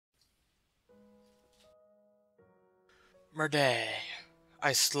Murday,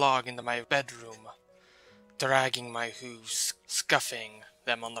 I slog into my bedroom, dragging my hooves, scuffing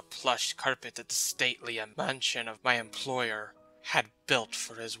them on the plush carpet that the stately mansion of my employer had built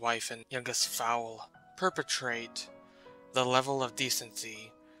for his wife and youngest fowl. Perpetrate the level of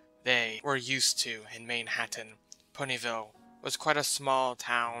decency they were used to in Manehatten. Ponyville was quite a small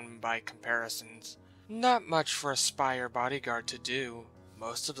town by comparisons. Not much for a spire bodyguard to do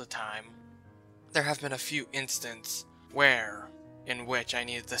most of the time. There have been a few instances in which I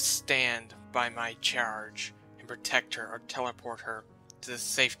needed to stand by my charge and protect her or teleport her to the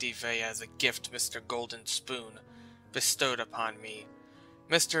safety via the gift Mr. Golden Spoon bestowed upon me.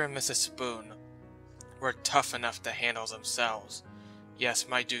 Mr. and Mrs. Spoon were tough enough to handle themselves. Yes,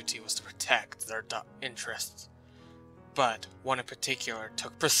 my duty was to protect their interests, but one in particular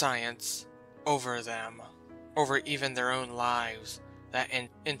took precedence over them, over even their own lives, that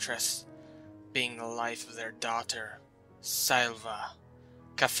interest being the life of their daughter, Sylvia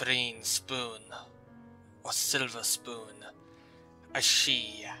Catherine Spoon, or Sylvia Spoon, as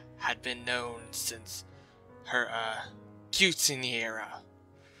she had been known since her cutesy era.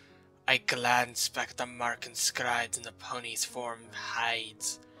 I glanced back at the mark inscribed in the pony's form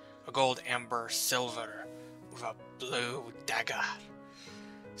hides, a gold, amber, silver, with a blue dagger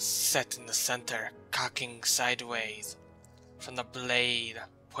set in the center, cocking sideways from the blade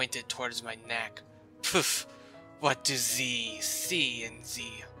pointed towards my neck. Poof! What do thee see in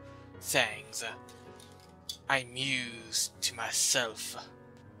thee things? I mused to myself.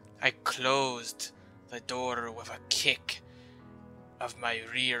 I closed the door with a kick of my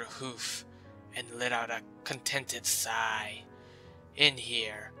rear hoof and let out a contented sigh. In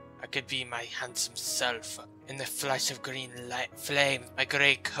here, I could be my handsome self, in the flash of green light flame. My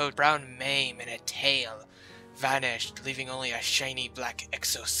grey coat, brown mane, and a tail vanished, leaving only a shiny black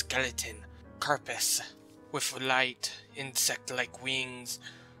exoskeleton carapace with light insect-like wings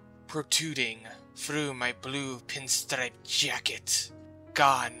protruding through my blue pinstripe jacket.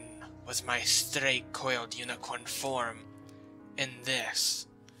 Gone was my straight-coiled unicorn form. In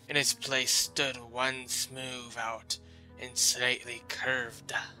its place stood one smooth out and slightly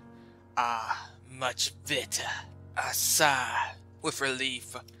curved. Much better. I sighed with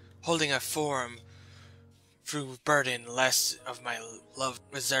relief, holding a form through burden less of my loved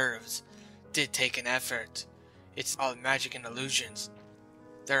reserves did take an effort. It's all magic and illusions.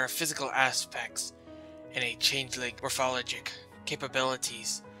 There are physical aspects and a changeling morphologic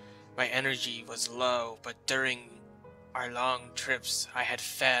capabilities. My energy was low, but during our long trips I had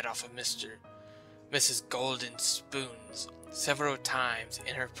fed off of Mrs. Golden Spoons several times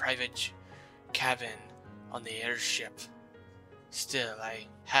in her private cabin on the airship. Still, I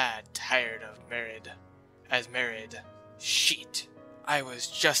had tired of married. Shit. I was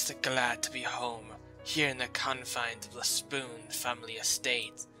just glad to be home, here in the confines of the Spoon family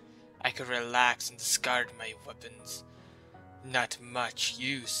estate. I could relax and discard my weapons. Not much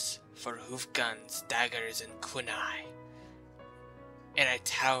use for hoof guns, daggers, and kunai. In a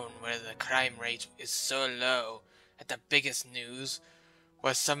town where the crime rate is so low that the biggest news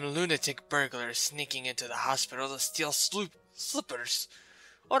was some lunatic burglar sneaking into the hospital to steal slippers,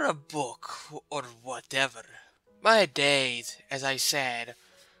 or a book, or whatever. My days, as I said,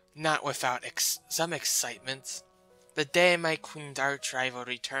 not without some excitement. The day my queen's arch-rival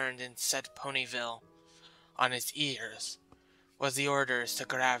returned and set Ponyville on its ears was the orders to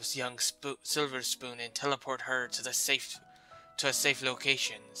grab young Silver Spoon and teleport her to a safe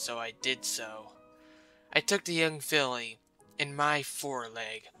location, so I did so. I took the young filly in my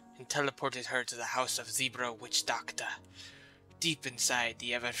foreleg and teleported her to the house of Zebra Witch Doctor. Deep inside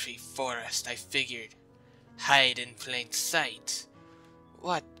the Evertree Forest, I figured, hide in plain sight.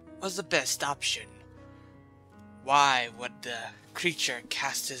 What was the best option? Why would the creature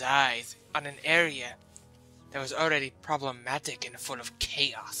cast his eyes on an area that was already problematic and full of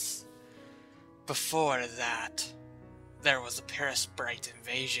chaos? Before that, there was the Parasprite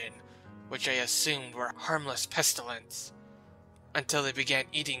invasion, which I assumed were harmless pestilence, until they began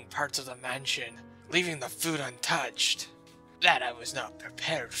eating parts of the mansion, leaving the food untouched. That I was not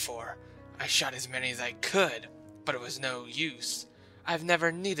prepared for. I shot as many as I could, but it was no use. I've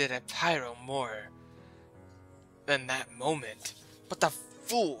never needed a pyro more than that moment. But the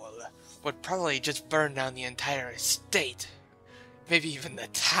fool would probably just burn down the entire estate, maybe even the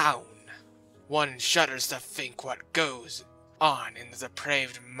town. One shudders to think what goes on in the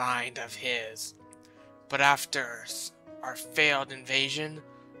depraved mind of his. But after our failed invasion,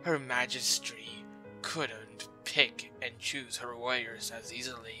 Her Majesty couldn't pick and choose her warriors as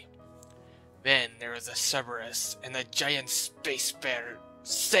easily. Then there was the Cerberus and the giant space bear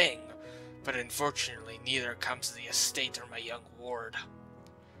Sing, but unfortunately neither comes to the estate or my young ward.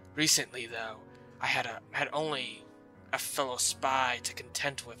 Recently, though, I had only a fellow spy to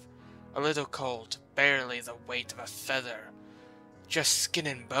contend with, a little colt, barely the weight of a feather, just skin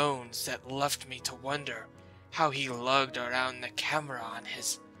and bones that left me to wonder how he lugged around the camera on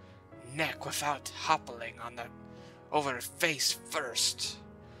his neck without hoppling on the over the face first.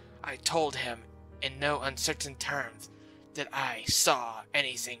 I told him in no uncertain terms that I saw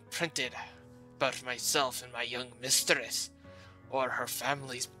anything printed about myself and my young mistress, or her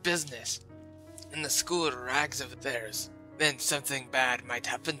family's business, in the school rags of theirs, then something bad might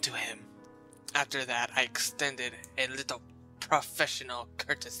happen to him. After that, I extended a little professional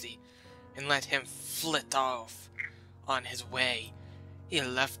courtesy and let him flit off on his way. He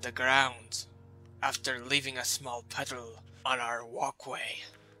left the grounds after leaving a small puddle on our walkway.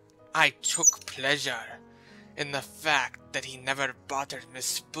 I took pleasure in the fact that he never bothered Miss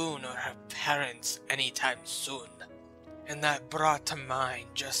Spoon or her parents anytime soon, and that brought to mind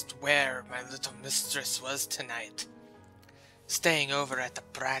just where my little mistress was tonight, staying over at the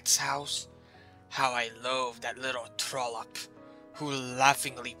brat's house. How I loathe that little trollop who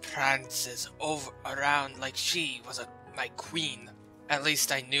laughingly prances around like she was my queen. At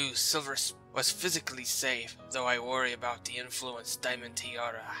least I knew Silver was physically safe, though I worry about the influence Diamond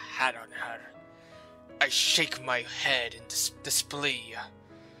Tiara had on her. I shake my head in disbelief,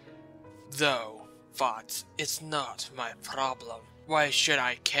 though, thoughts, it's not my problem. Why should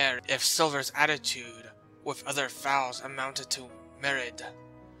I care if Silver's attitude with other fowls amounted to merit?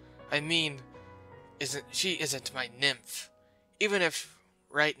 I mean, she isn't my nymph. Even if,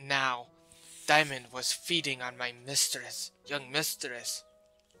 right now, Diamond was feeding on my young mistress,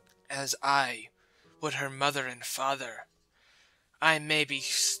 as I would her mother and father. I may be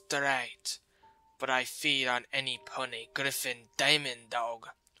straight, but I feed on any pony, griffin, diamond dog,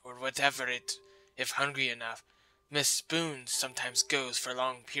 or whatever it, if hungry enough. Miss Spoon sometimes goes for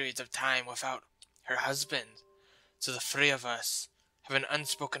long periods of time without her husband, so the three of us have an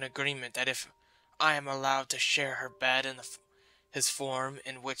unspoken agreement that if I am allowed to share her bed and his form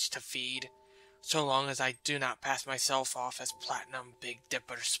in which to feed, so long as I do not pass myself off as Platinum Big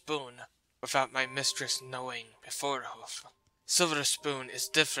Dipper Spoon, without my mistress knowing beforehoof. Silver Spoon is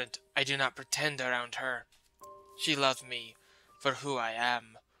different. I do not pretend around her. She loves me for who I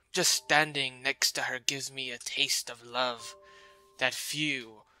am. Just standing next to her gives me a taste of love that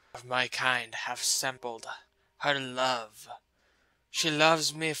few of my kind have sampled. Her love. She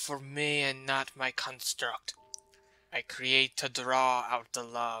loves me for me and not my construct. I create to draw out the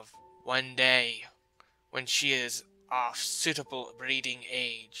love. One day, when she is of suitable breeding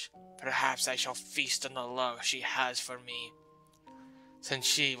age, perhaps I shall feast on the love she has for me, since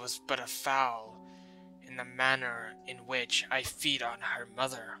she was but a fowl in the manner in which I feed on her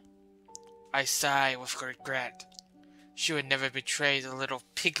mother. I sigh with regret. She would never betray the little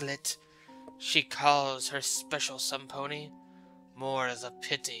piglet she calls her special sun pony, more as a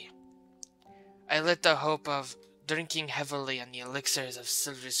pity. I let the hope of drinking heavily on the elixirs of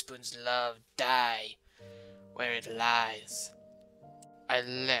Silver Spoon's love die where it lies. I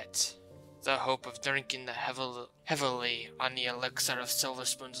let the hope of drinking heavily on the elixir of Silver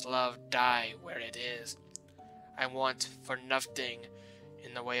Spoon's love die where it is. I want for nothing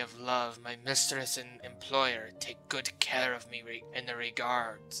in the way of love. My mistress and employer take good care of me in the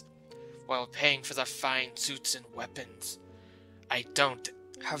regards, while paying for the fine suits and weapons. I don't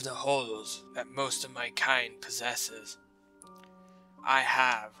have the holes that most of my kind possesses. I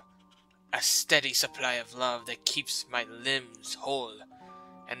have a steady supply of love that keeps my limbs whole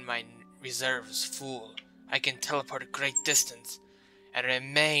and my reserves full. I can teleport a great distance and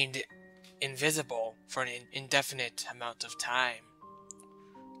remain invisible for an indefinite amount of time,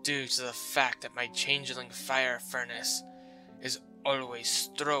 due to the fact that my changeling fire furnace is always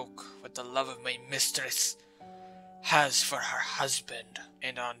stoked with the love of my mistress has for her husband,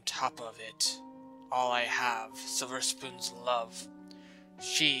 and on top of it, all I have, Silver Spoon's love.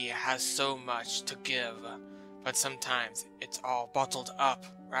 She has so much to give, but sometimes it's all bottled up,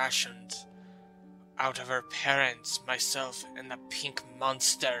 rationed out of her parents, myself, and the pink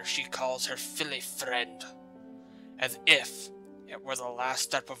monster she calls her filly friend, as if it were the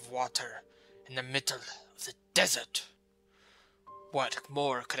last drop of water in the middle of the desert. What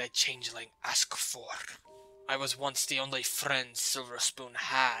more could a changeling ask for? I was once the only friend Silver Spoon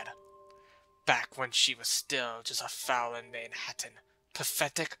had, back when she was still just a fowl in Manehatten.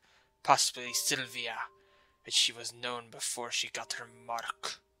 Pathetic? Possibly Sylvia, as she was known before she got her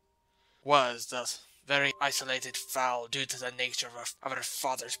mark, was the very isolated fowl due to the nature of her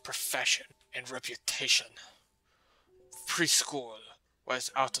father's profession and reputation. Preschool was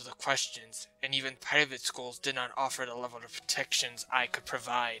out of the questions, and even private schools did not offer the level of protections I could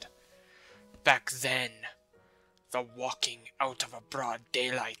provide. Back then, the walking out of a broad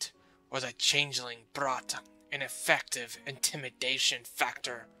daylight was a changeling brought an effective intimidation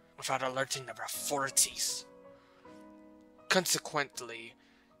factor without alerting the authorities. Consequently,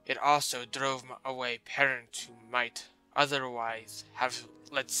 it also drove away parents who might otherwise have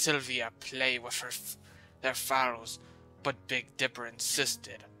let Sylvia play with their fowls, but Big Dipper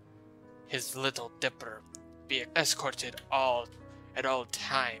insisted his Little Dipper be escorted at all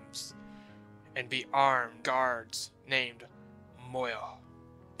times, and be armed guards named Moyo.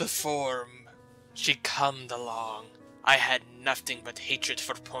 Before she comed along, I had nothing but hatred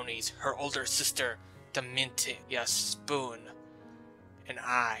for ponies. Her older sister, Mafia Spoon, and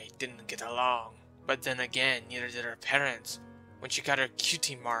I didn't get along. But then again, neither did her parents. When she got her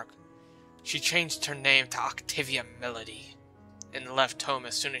cutie mark, she changed her name to Octavia Melody, and left home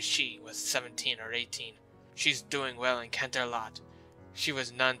as soon as she was 17 or 18. She's doing well in Canterlot. She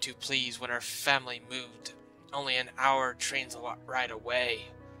was none too pleased when her family moved, only an hour train's ride away.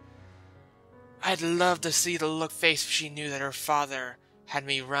 I'd love to see the look face if she knew that her father had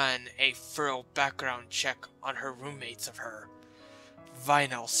me run a thorough background check on her roommates of her.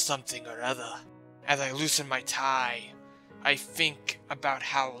 Vinyl something or other. As I loosen my tie, I think about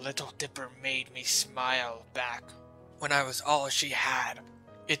how Little Dipper made me smile back when I was all she had.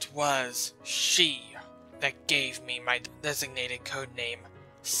 It was she that gave me my designated codename,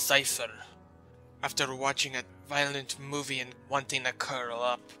 Cypher. After watching a violent movie and wanting to curl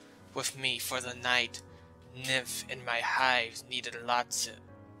up with me for the night, Nymph in my hives needed lots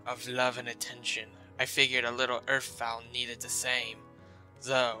of love and attention. I figured a little earthfowl needed the same,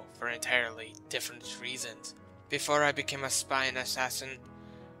 though for entirely different reasons. Before I became a spy and assassin,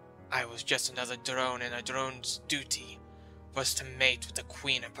 I was just another drone, and a drone's duty was to mate with the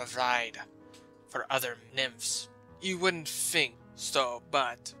queen and provide for other nymphs. You wouldn't think so,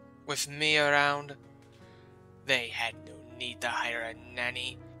 but with me around, they had no need to hire a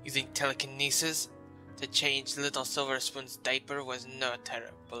nanny. Using telekinesis to change little Silver Spoon's diaper was no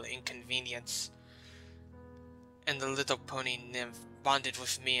terrible inconvenience, and the little pony nymph bonded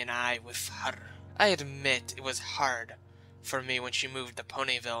with me and I with her. I admit it was hard for me when she moved to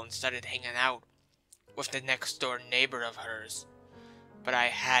Ponyville and started hanging out with the next door neighbor of hers, but I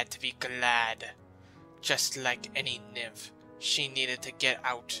had to be glad. Just like any nymph, she needed to get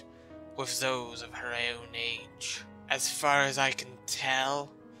out with those of her own age. As far as I can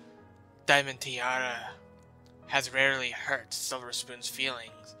tell, Diamond Tiara has rarely hurt Silver Spoon's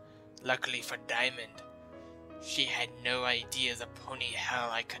feelings. Luckily for Diamond, she had no idea the pony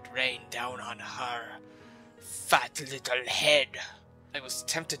hell I could rain down on her fat little head. I was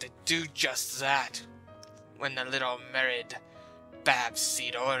tempted to do just that when the little married Babs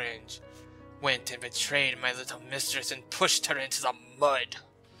Seed Orange went and betrayed my little mistress and pushed her into the mud.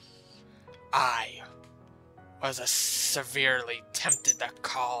 I was severely tempted to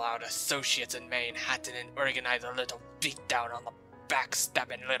call out associates in Manehatten and organize a little beatdown on the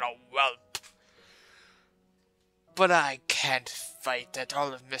backstabbing little whelp. But I can't fight at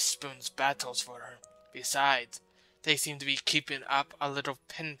all of Miss Spoon's battles for her. Besides, they seem to be keeping up a little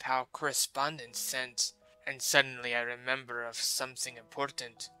pen pal correspondence since, and suddenly I remember of something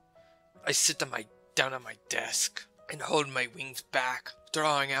important. I sit down at my desk and hold my wings back,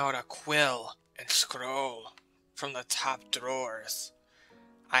 drawing out a quill and scroll from the top drawers.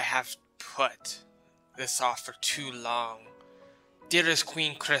 I have put this off for too long. Dearest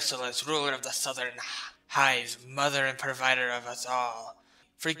Queen Chrysalis, ruler of the southern hives, mother and provider of us all,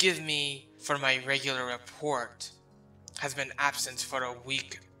 forgive me for my regular report has been absent for a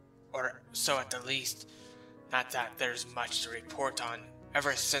week or so at the least. Not that there's much to report on.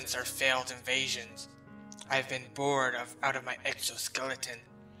 Ever since our failed invasions, I've been bored out of my exoskeleton.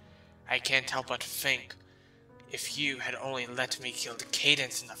 I can't help but think, if you had only let me kill the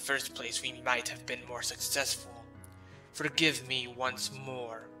Cadence in the first place, we might have been more successful. Forgive me once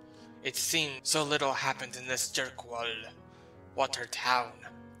more. It seems so little happened in this Jerkwall water town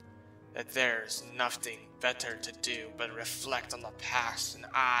that there's nothing better to do but reflect on the past, and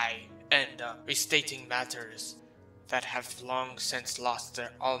I end up restating matters that have long since lost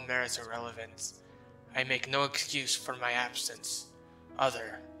their all merit or relevance. I make no excuse for my absence,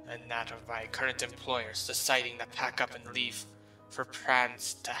 other than that of my current employers deciding to pack up and leave for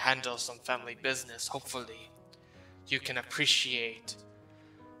Prance to handle some family business. Hopefully, you can appreciate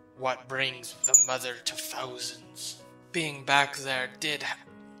what brings the mother to thousands. Being back there did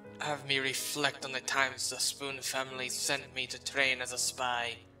have me reflect on the times the Spoon family sent me to train as a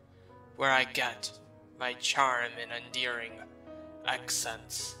spy, where I got my charm and endearing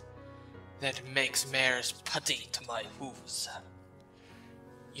accents that makes mares putty to my hooves.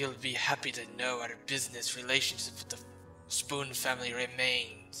 You'll be happy to know our business relationship with the Spoon family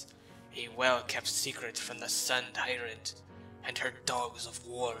remains a well-kept secret from the Sun Tyrant and her dogs of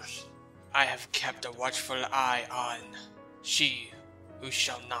war. I have kept a watchful eye on she who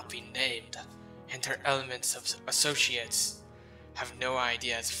shall not be named, and her elements of associates have no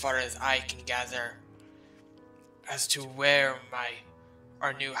idea, as far as I can gather, as to where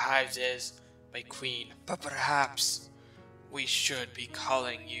our new hives is, my queen. But perhaps we should be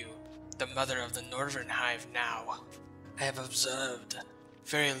calling you the mother of the northern hive now. I have observed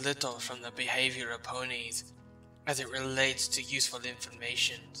very little from the behavior of ponies as it relates to useful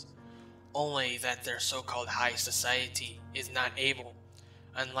information, only that their so-called high society is not able,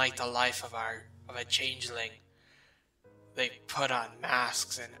 unlike the life of a changeling. They put on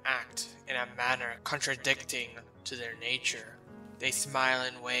masks and act in a manner contradicting to their nature. They smile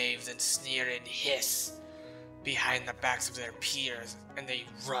and wave and sneer and hiss behind the backs of their peers, and they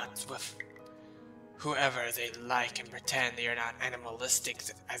rut with whoever they like and pretend they are not animalistic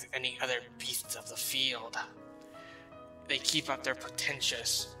as any other beasts of the field. They keep up their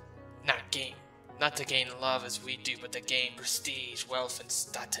pretentious, not to gain love as we do, but to gain prestige, wealth, and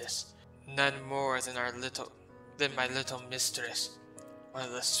status. None more than my little mistress, one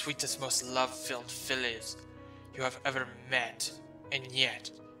of the sweetest, most love-filled fillies you have ever met, and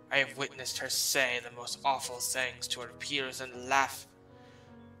yet I have witnessed her say the most awful things to her peers and laugh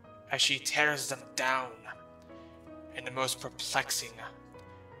as she tears them down, and the most perplexing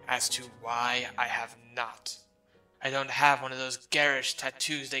as to why I have not. I don't have one of those garish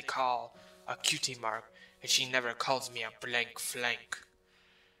tattoos they call a cutie mark, and she never calls me a blank flank.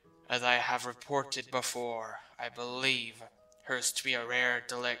 As I have reported before, I believe hers to be a rare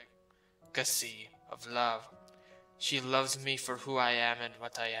delicacy of love. She loves me for who I am and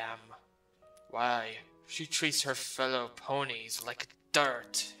what I am. Why, she treats her fellow ponies like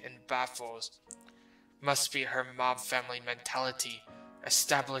dirt and baffles. Must be her mob family mentality,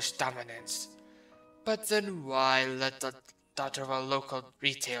 established dominance. But then why let the daughter of a local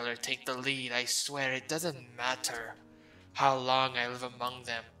retailer take the lead? I swear it doesn't matter how long I live among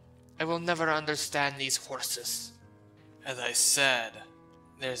them. I will never understand these horses. As I said,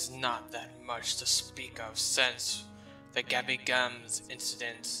 there's not that much to speak of since the Gabby Gums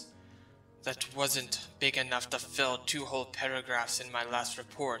incident. That wasn't big enough to fill 2 whole paragraphs in my last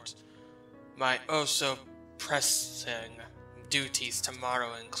report. My oh-so-pressing duties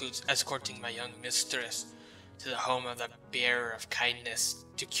tomorrow includes escorting my young mistress to the home of the bearer of kindness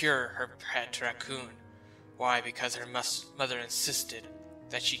to cure her pet raccoon. Why? Because her mother insisted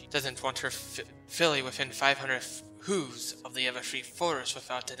that she doesn't want her filly within 500 hooves of the Everfree Forest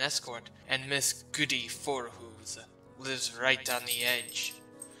without an escort, and Miss Goody Fourhooves lives right on the edge.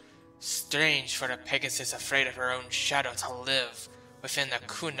 Strange for a Pegasus afraid of her own shadow to live within the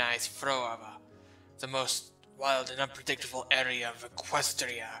kunai's throw of the most wild and unpredictable area of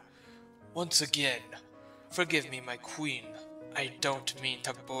Equestria. Once again, forgive me, my queen. I don't mean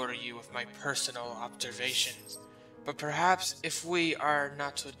to bore you with my personal observations, but perhaps if we are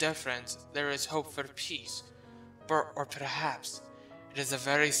not so different, there is hope for peace. Or perhaps it is the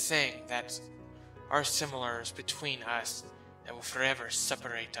very thing that are similars between us that will forever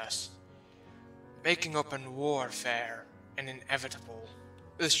separate us, making open warfare an inevitable.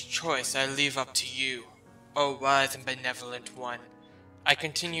 This choice I leave up to you, O wise and benevolent one. I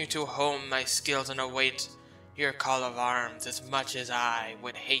continue to hone my skills and await your call of arms as much as I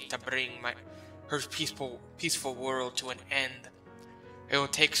would hate to bring her peaceful world to an end. It will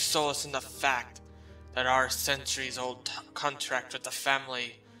take solace in the fact that our centuries-old contract with the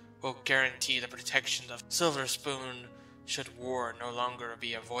family will guarantee the protection of Silver Spoon should war no longer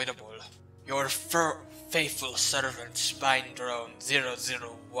be avoidable. Your faithful servant, Spine Drone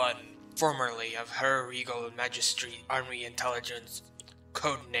 001, formerly of Her Regal Majesty Army Intelligence,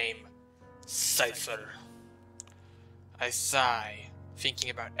 codename Cypher. I sigh,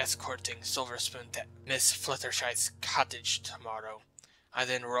 thinking about escorting Silver Spoon to Miss Fluttershy's cottage tomorrow. I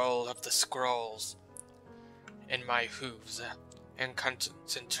then roll up the scrolls in my hooves and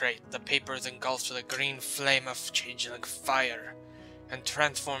concentrate. The paper is engulfed with a green flame of changeling fire and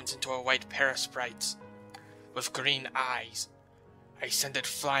transforms into a white pair of sprites with green eyes. I send it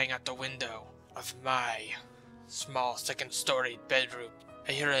flying out the window of my small second-story bedroom.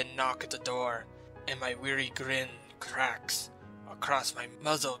 I hear a knock at the door, and my weary grin cracks across my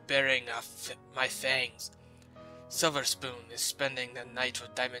muzzle, bearing my fangs. Silver Spoon is spending the night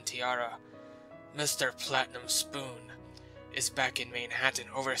with Diamond Tiara. Mr. Platinum Spoon is back in Manehatten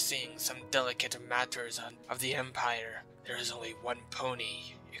overseeing some delicate matters of the Empire. There is only one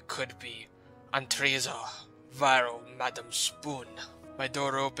pony. It could be Antreza, Varo, Madame Spoon. My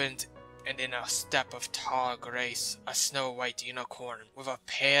door opened, and in a step of tall grace, a snow-white unicorn with a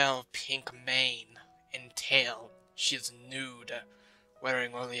pale pink mane and tail. She is nude,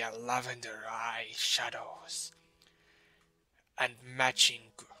 wearing only a lavender eye shadows, and matching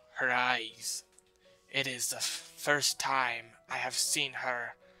her eyes. It is the first time I have seen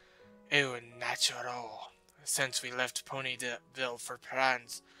her au natural. Since we left Ponyville for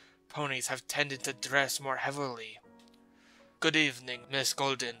Prance, ponies have tended to dress more heavily. Good evening, Miss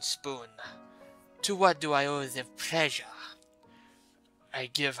Golden Spoon. To what do I owe the pleasure? I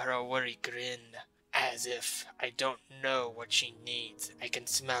give her a worried grin, as if I don't know what she needs. I can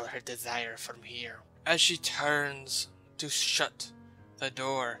smell her desire from here. As she turns to shut the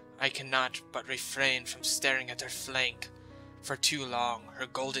door, I cannot but refrain from staring at her flank. For too long, her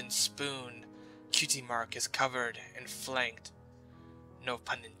golden spoon cutie mark is covered and flanked, no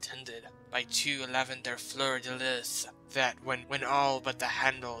pun intended, by two lavender fleur-de-lis that, when all but the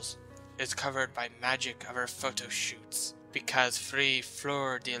handles, is covered by magic of her photo shoots. Because free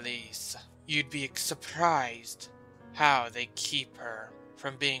fleur-de-lis, you'd be surprised how they keep her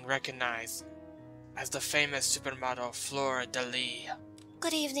from being recognized as the famous supermodel Fleur-de-lis.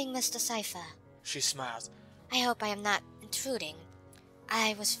 Good evening, Mr. Cypher. She smiles. I hope I am not intruding.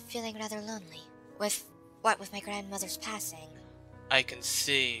 I was feeling rather lonely. With my grandmother's passing. I can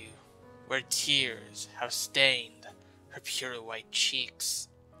see where tears have stained her pure white cheeks.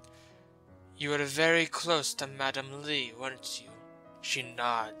 You were very close to Madame Lee, weren't you? She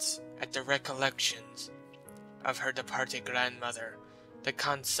nods at the recollections of her departed grandmother. The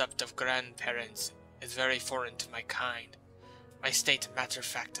concept of grandparents is very foreign to my kind. I state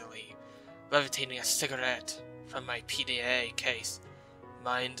matter-of-factly, levitating a cigarette from my PDA case.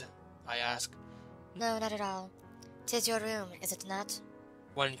 Mind, I ask? No, not at all. 'Tis your room, is it not?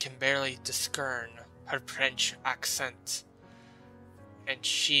 One can barely discern her French accent. And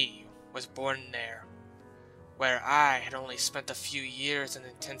she was born there, where I had only spent a few years in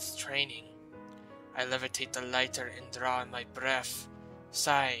intense training. I levitate the lighter and draw in my breath,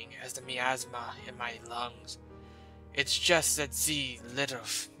 sighing as the miasma in my lungs. It's just that the little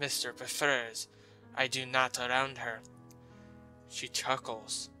mister prefers I do not around her. She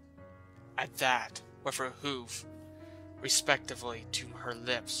chuckles at that with her hoof, respectively, to her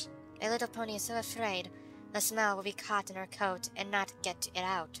lips. A little pony is so afraid the smell will be caught in her coat and not get it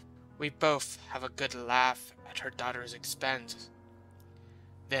out. We both have a good laugh at her daughter's expense.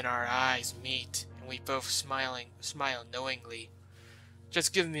 Then our eyes meet, and we both smile knowingly.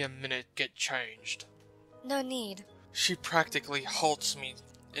 Just give me a minute, get changed. No need. She practically halts me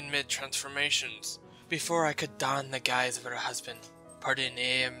in mid-transformations before I could don the guise of her husband.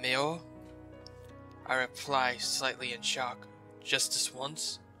 Pardonnez-moi? I reply, slightly in shock. Just this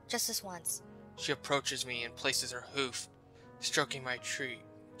once? Just this once. She approaches me and places her hoof, stroking my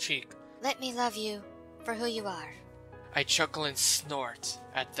cheek. Let me love you for who you are. I chuckle and snort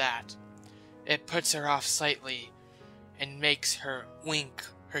at that. It puts her off slightly and makes her wink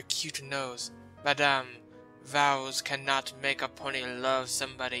her cute nose. Madame, vows cannot make a pony love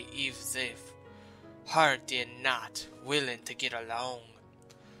somebody if they've heart and not willing to get along.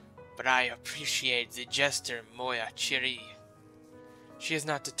 But I appreciate the gesture, Moya Chiri. She is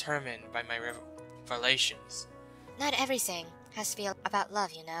not determined by my revelations. Not everything has to be about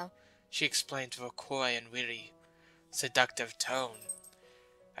love, you know. She explains with a coy and weary, seductive tone,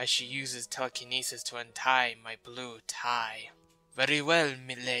 as she uses telekinesis to untie my blue tie. Very well,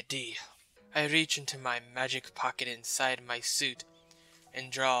 milady. I reach into my magic pocket inside my suit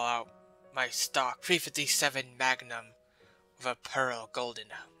and draw out my stock 357 Magnum with a pearl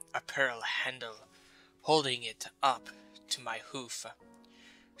handle, holding it up to my hoof.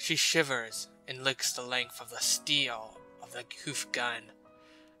 She shivers and licks the length of the steel of the hoof gun.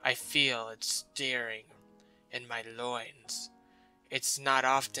 I feel it stirring in my loins. It's not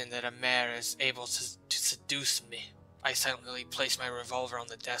often that a mare is able to seduce me. I silently place my revolver on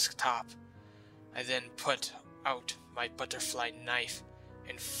the desktop. I then put out my butterfly knife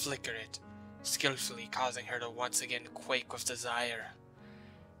and flicker it, skillfully causing her to once again quake with desire.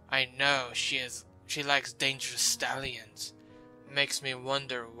 I know she likes dangerous stallions. Makes me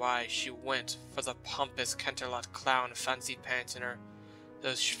wonder why she went for the pompous Canterlot clown fancy pants in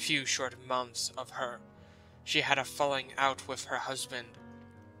those few short months of her. She had a falling out with her husband.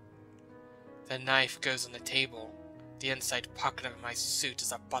 The knife goes on the table. The inside pocket of my suit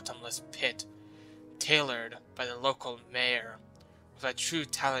is a bottomless pit, tailored by the local mayor, with a true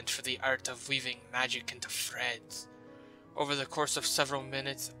talent for the art of weaving magic into threads. Over the course of several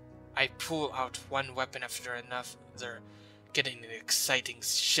minutes, I pull out one weapon after another, getting an exciting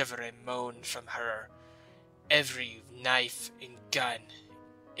shiver and moan from her. Every knife and gun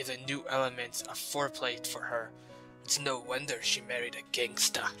is a new element of foreplay for her. It's no wonder she married a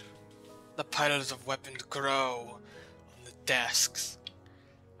gangsta. The piles of weapons grow on the desks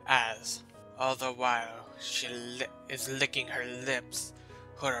as, all the while, she is licking her lips,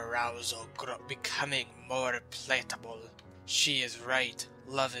 her arousal becoming more palatable. She is right,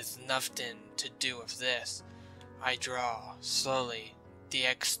 love is nothing to do with this. I draw, slowly, the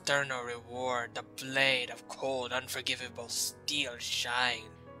external reward, the blade of cold, unforgivable steel shine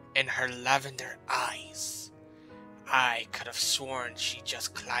in her lavender eyes. I could have sworn she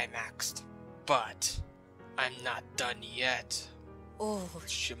just climaxed, but I'm not done yet. Oh,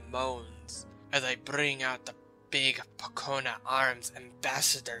 She moans as I bring out the big Pocona Arms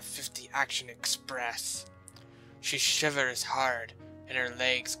Ambassador 50 Action Express. She shivers hard and her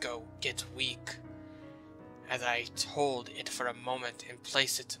legs get weak as I hold it for a moment and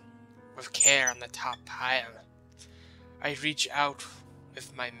place it with care on the top pile. I reach out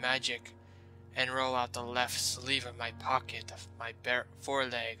with my magic and roll out the left sleeve of my pocket of my bare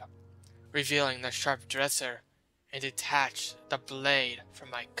foreleg, revealing the sharp dresser, and detach the blade from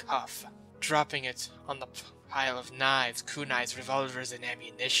my cuff, dropping it on the pile of knives, kunais, revolvers, and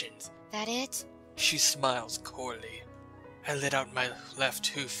ammunitions. that it? She smiles coyly. I let out my left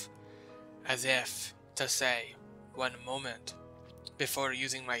hoof, as if to say, one moment, before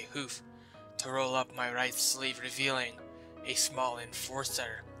using my hoof to roll up my right sleeve, revealing a small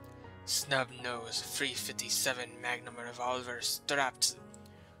enforcer, snub-nosed 357 Magnum revolver strapped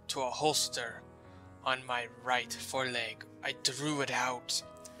to a holster on my right foreleg. I drew it out,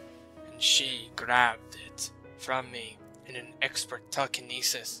 and she grabbed it from me in an expert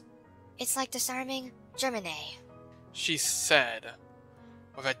telekinesis. It's like disarming Germany. She said,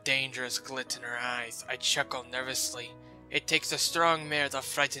 with a dangerous glint in her eyes. I chuckle nervously. It takes a strong mare to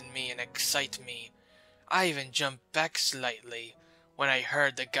frighten me and excite me. I even jumped back slightly when I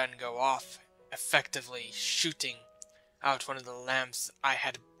heard the gun go off, effectively shooting out one of the lamps I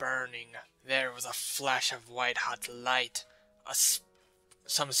had burning. There was a flash of white-hot light,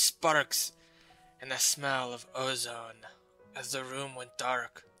 some sparks, and the smell of ozone. As the room went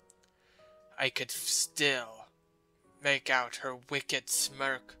dark, I could still make out her wicked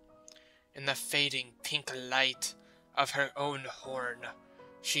smirk in the fading pink light of her own horn.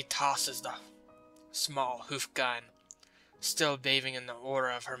 She tosses the small hoof gun, still bathing in the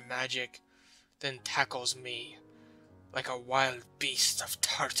aura of her magic, then tackles me like a wild beast of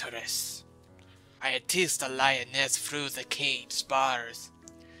Tartarus. I had teased the lioness through the cage bars,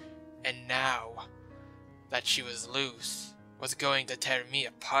 and now that she was loose, was going to tear me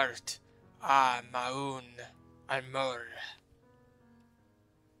apart. Ah, Maun, Amor,